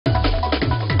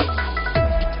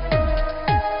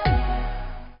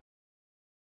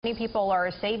many people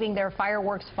are saving their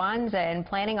fireworks funds and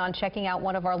planning on checking out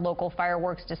one of our local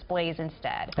fireworks displays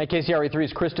instead. At KCRA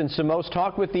 3's Kristen Samos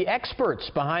talked with the experts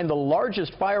behind the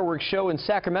largest fireworks show in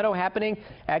Sacramento happening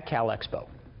at Cal Expo.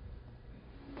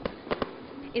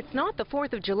 It's not the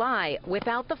 4th of July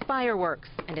without the fireworks.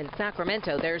 And in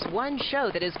Sacramento, there's one show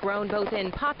that has grown both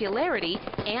in popularity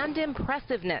and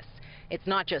impressiveness. It's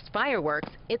not just fireworks,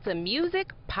 it's a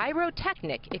music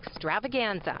pyrotechnic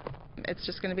extravaganza. It's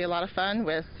just going to be a lot of fun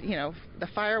with, the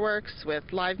fireworks, with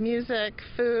live music,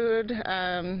 food.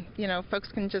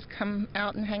 Folks can just come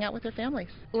out and hang out with their families.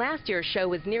 Last year's show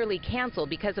was nearly canceled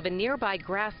because of a nearby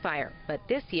grass fire. But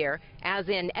this year, as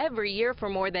in every year for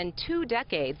more than 2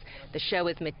 decades, the show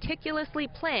is meticulously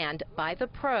planned by the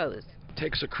pros. It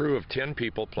takes a crew of 10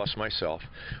 people plus myself.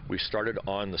 We started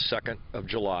on the 2nd of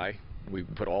July. We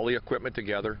put all the equipment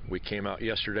together. We came out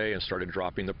yesterday and started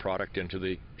dropping the product into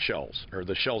the shells, or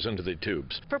the shells into the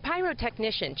tubes. For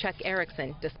pyrotechnician Chuck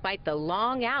Erickson, despite the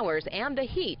long hours and the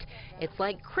heat, it's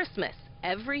like Christmas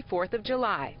every 4th of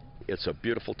July. It's a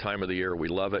beautiful time of the year. We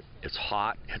love it. It's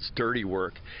hot. It's dirty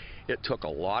work. It took a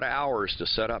lot of hours to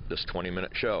set up this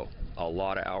 20-minute show. A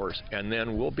lot of hours. And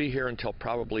then we'll be here until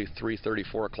probably 3:30,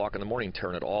 4 o'clock in the morning,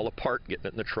 tearing it all apart, getting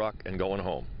it in the truck, and going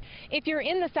home. If you're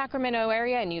in the Sacramento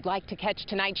area and you'd like to catch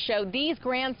tonight's show, these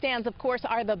grandstands, of course,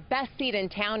 are the best seat in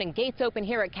town, and gates open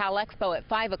here at Cal Expo at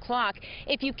 5 o'clock.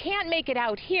 If you can't make it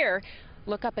out here,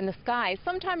 look up in the sky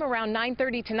sometime around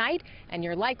 9:30 tonight, and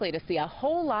you're likely to see a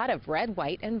whole lot of red,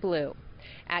 white, and blue.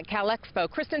 At Cal Expo,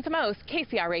 Kristen Samos,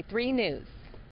 KCRA 3 News.